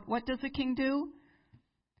 What does the king do?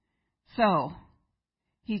 So,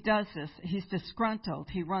 he does this. He's disgruntled.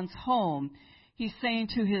 He runs home. He's saying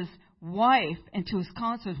to his wife and to his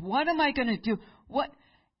counselors, what am I going to do? What?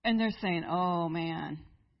 And they're saying, oh, man,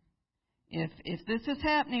 if this is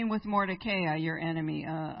happening with Mordecai, your enemy,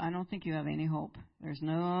 I don't think you have any hope.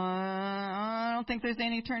 I don't think there's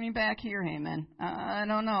any turning back here, Haman. I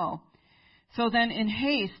don't know. So then in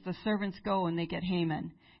haste, the servants go and they get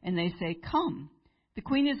Haman. And they say, come, the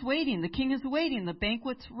queen is waiting, the king is waiting, the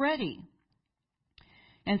banquet's ready.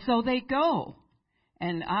 And so they go.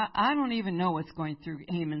 And I don't even know what's going through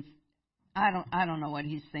Haman's. I don't know what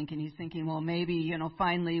he's thinking. He's thinking, well, maybe,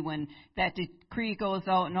 finally when that decree goes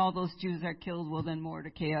out and all those Jews are killed, well, then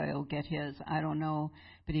Mordecai will get his. I don't know.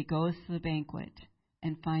 But he goes to the banquet.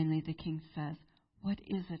 And finally the king says, what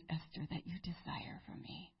is it, Esther, that you desire from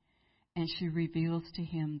me? And she reveals to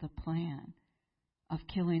him the plan of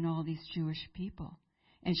killing all these Jewish people.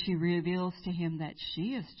 And she reveals to him that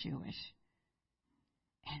she is Jewish.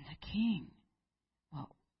 And the king,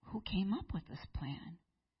 well, who came up with this plan?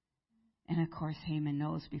 And of course, Haman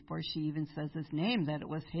knows before she even says his name that it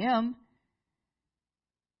was him.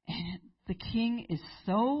 And the king is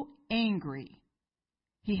so angry,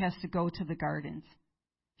 he has to go to the gardens.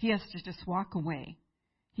 He has to just walk away.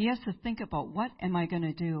 He has to think about, what am I going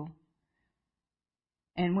to do?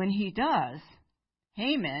 And when he does,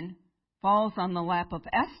 Haman falls on the lap of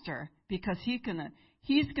Esther because he's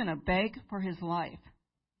gonna beg for his life.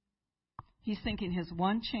 He's thinking his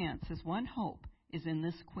one chance, his one hope is in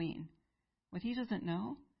this queen. What he doesn't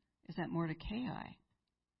know is that Mordecai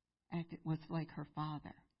was like her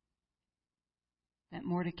father. That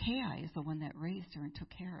Mordecai is the one that raised her and took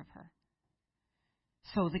care of her.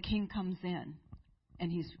 So the king comes in,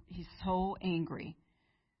 and he's so angry.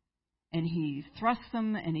 And he thrusts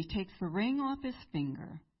him, and he takes the ring off his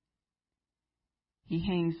finger. He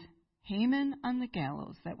hangs Haman on the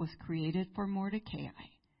gallows that was created for Mordecai.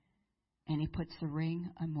 And he puts the ring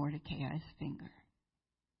on Mordecai's finger.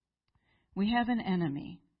 We have an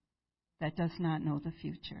enemy that does not know the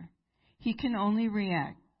future. He can only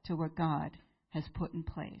react to what God has put in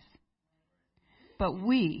place. But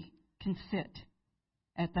we can sit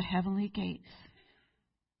at the heavenly gates.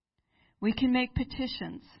 We can make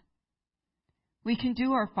petitions. We can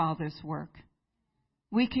do our Father's work.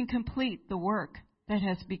 We can complete the work that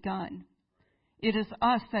has begun. It is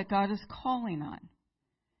us that God is calling on.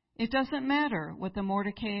 It doesn't matter what the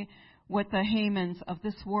Hamans of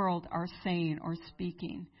this world are saying or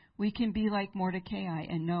speaking. We can be like Mordecai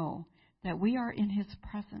and know that we are in his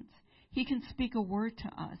presence. He can speak a word to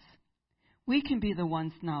us. We can be the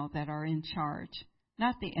ones now that are in charge,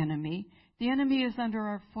 not the enemy. The enemy is under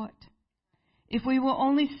our foot. If we will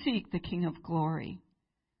only seek the King of Glory,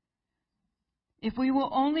 if we will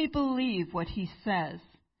only believe what he says.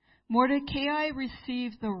 Mordecai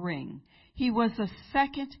received the ring. He was the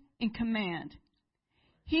second in command.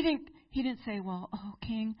 He didn't say, well,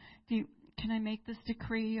 King, can I make this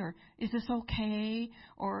decree? Or is this okay?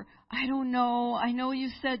 Or I don't know. I know you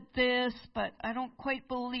said this, but I don't quite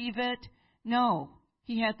believe it. No,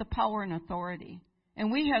 he had the power and authority. And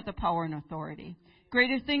we have the power and authority.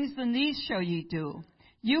 Greater things than these shall ye do.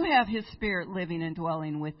 You have his Spirit living and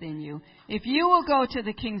dwelling within you. If you will go to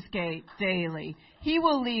the King's gate daily, he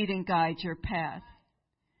will lead and guide your path.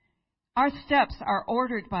 Our steps are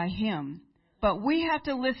ordered by him, but we have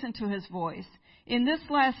to listen to his voice. In this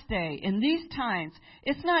last day, in these times,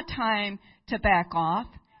 it's not time to back off.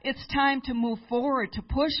 It's time to move forward, to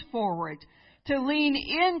push forward, to lean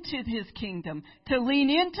into his kingdom, to lean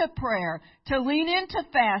into prayer, to lean into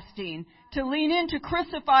fasting, to lean into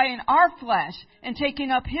crucifying our flesh and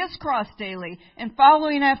taking up his cross daily and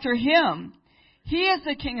following after him. He is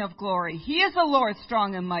the King of glory. He is the Lord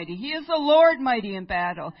strong and mighty. He is the Lord mighty in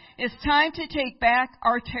battle. It's time to take back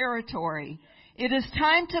our territory. It is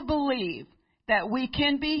time to believe that we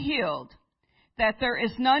can be healed, that there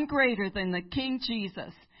is none greater than the King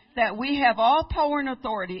Jesus, that we have all power and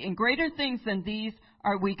authority, and greater things than these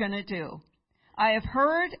are we going to do. I have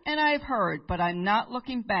heard and I have heard, but I'm not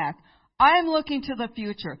looking back. I'm looking to the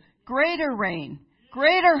future. Greater rain,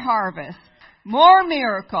 greater harvest, more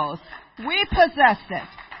miracles. We possess it.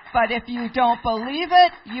 But if you don't believe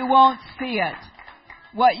it, you won't see it.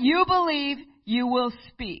 What you believe, you will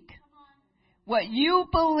speak. What you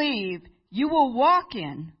believe, you will walk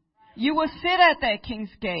in. You will sit at that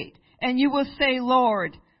King's gate, and you will say,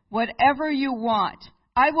 Lord, whatever you want,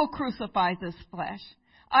 I will crucify this flesh.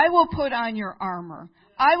 I will put on your armor.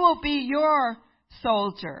 I will be your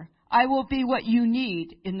soldier. I will be what you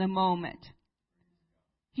need in the moment.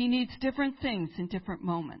 He needs different things in different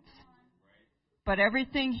moments. But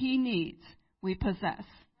everything he needs, we possess.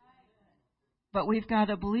 But we've got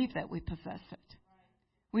to believe that we possess it.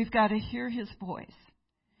 We've got to hear his voice.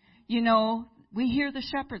 You know, we hear the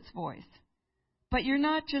shepherd's voice. But you're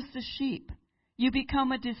not just a sheep. You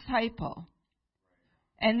become a disciple.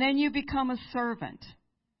 And then you become a servant.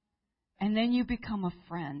 And then you become a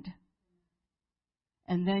friend.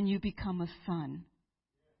 And then you become a son.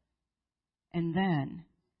 And then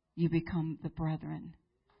you become the brethren.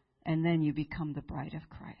 And then you become the bride of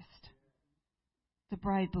Christ. The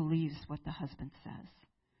bride believes what the husband says.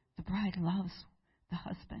 The bride loves the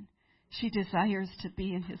husband. She desires to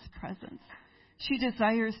be in his presence. She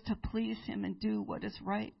desires to please him and do what is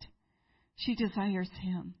right. She desires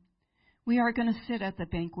him. We are going to sit at the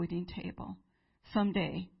banqueting table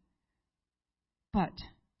someday. But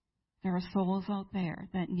there are souls out there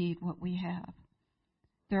that need what we have.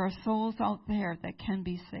 There are souls out there that can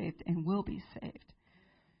be saved and will be saved.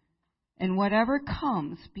 And whatever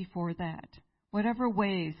comes before that, whatever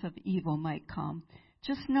waves of evil might come,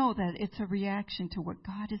 just know that it's a reaction to what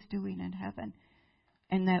God is doing in heaven,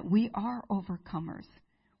 and that we are overcomers.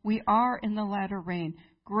 We are in the latter rain.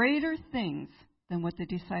 Greater things than what the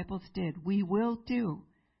disciples did, we will do.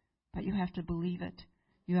 But you have to believe it.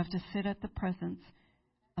 You have to sit at the presence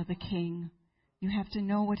of the King. You have to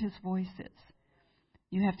know what his voice is.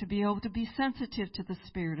 You have to be able to be sensitive to the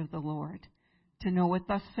Spirit of the Lord, to know what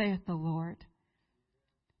thus saith the Lord.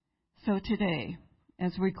 So today,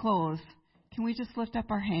 as we close, can we just lift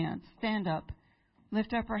up our hands? Stand up.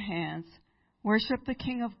 Lift up our hands. Worship the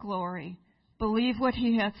King of glory. Believe what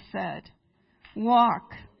he hath said.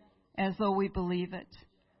 Walk as though we believe it.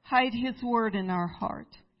 Hide his word in our heart.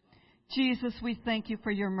 Jesus, we thank you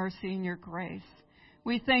for your mercy and your grace.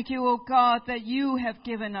 We thank you, O God, that you have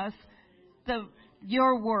given us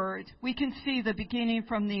your word. We can see the beginning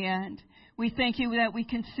from the end. We thank you that we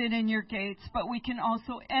can sit in your gates, but we can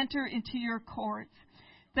also enter into your courts.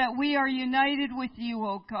 That we are united with you,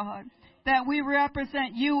 O God. That we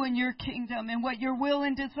represent you and your kingdom, and what your will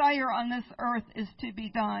and desire on this earth is to be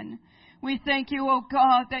done. We thank you, O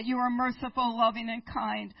God, that you are merciful, loving, and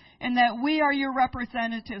kind, and that we are your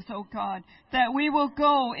representatives, O God. That we will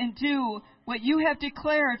go and do what you have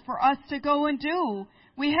declared for us to go and do.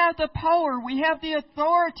 We have the power. We have the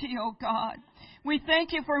authority, O God. We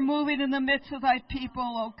thank you for moving in the midst of thy people,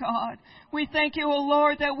 O God. We thank you, O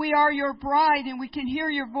Lord, that we are your bride and we can hear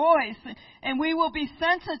your voice, and we will be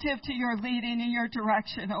sensitive to your leading and your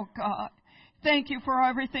direction, O God. Thank you for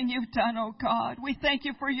everything you've done, O God. We thank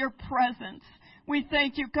you for your presence. We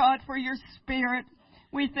thank you, God, for your Spirit.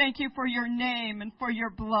 We thank you for your name and for your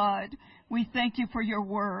blood. We thank you for your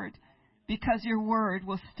word, because your word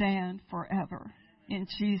will stand forever. In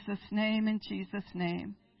Jesus' name, in Jesus'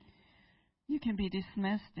 name. You can be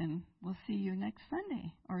dismissed, and we'll see you next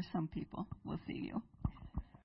Sunday, or some people will see you.